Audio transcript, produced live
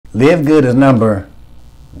LiveGood is number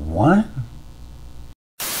one.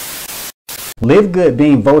 LiveGood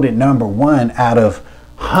being voted number one out of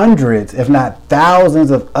hundreds, if not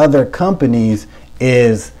thousands of other companies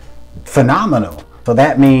is phenomenal. So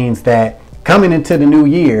that means that coming into the new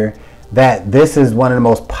year, that this is one of the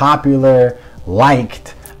most popular,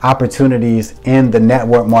 liked opportunities in the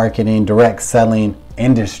network marketing, direct selling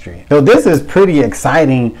industry. So this is pretty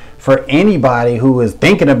exciting for anybody who is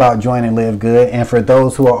thinking about joining LiveGood and for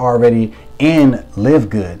those who are already in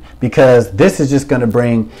LiveGood, because this is just going to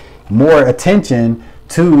bring more attention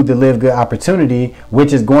to the LiveGood opportunity,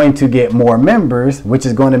 which is going to get more members, which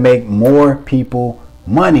is going to make more people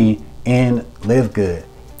money in LiveGood.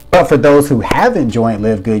 But for those who haven't joined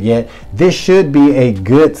LiveGood yet, this should be a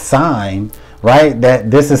good sign, right?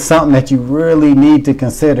 That this is something that you really need to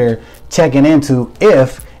consider checking into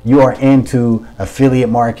if you are into affiliate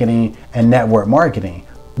marketing and network marketing.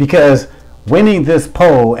 Because winning this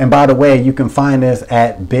poll, and by the way, you can find this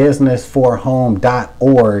at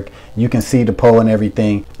businessforhome.org. You can see the poll and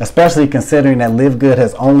everything, especially considering that LiveGood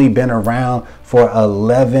has only been around for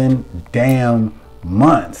 11 damn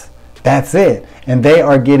months. That's it. And they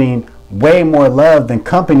are getting way more love than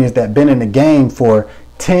companies that have been in the game for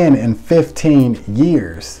 10 and 15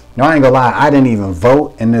 years. Now, I ain't gonna lie, I didn't even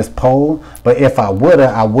vote in this poll, but if I would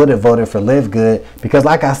have voted for LiveGood, because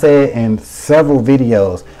like I said in several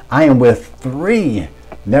videos, I am with 3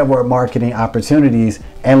 network marketing opportunities,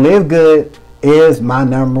 and LiveGood is my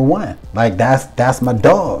number one. Like that's my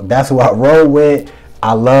dog. That's who I roll with.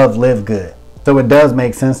 I love LiveGood. So it does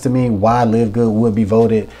make sense to me why LiveGood would be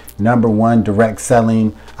voted number one direct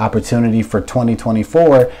selling opportunity for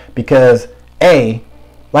 2024, because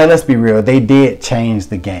like, let's be real, they did change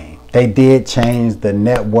the game. They did change the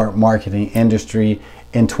network marketing industry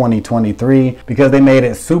in 2023 because they made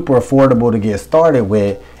it super affordable to get started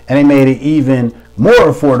with, and they made it even more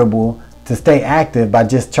affordable to stay active by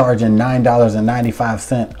just charging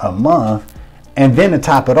 $9.95 a month. And then to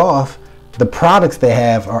top it off, the products they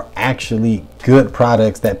have are actually good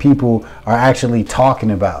products that people are actually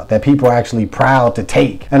talking about, that people are actually proud to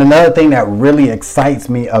take. And another thing that really excites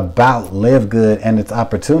me about LiveGood and its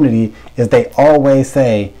opportunity is they always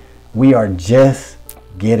say, we are just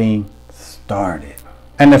getting started.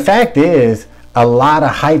 And the fact is, a lot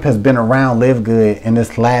of hype has been around LiveGood in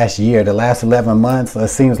this last year, the last 11 months. It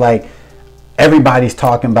seems like everybody's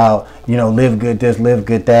talking about, you know, LiveGood this,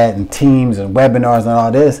 LiveGood that, and teams and webinars and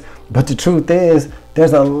all this. But the truth is,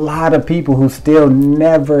 there's a lot of people who still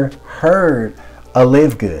never heard of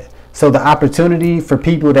LiveGood. So the opportunity for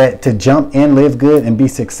people to jump in LiveGood and be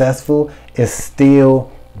successful is still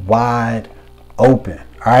wide open.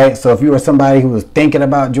 All right. So if you were somebody who was thinking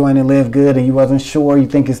about joining LiveGood and you wasn't sure, you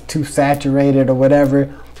think it's too saturated or whatever,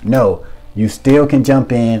 no, you still can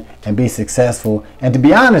jump in and be successful. And to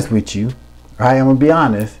be honest with you, all right, I'm gonna be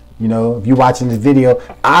honest. You know, if you're watching this video,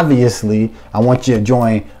 obviously, I want you to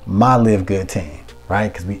join my LiveGood team,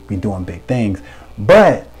 right? Because we doing big things.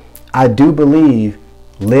 But I do believe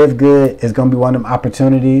LiveGood is going to be one of them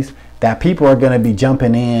opportunities that people are going to be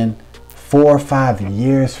jumping in 4 or 5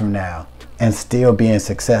 years from now and still being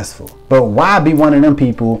successful. But why be one of them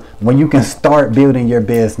people when you can start building your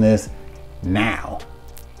business now?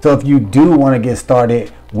 So if you do want to get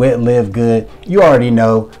started with LiveGood, you already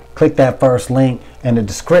know, click that first link in the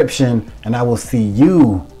description, and I will see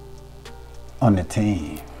you on the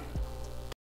team.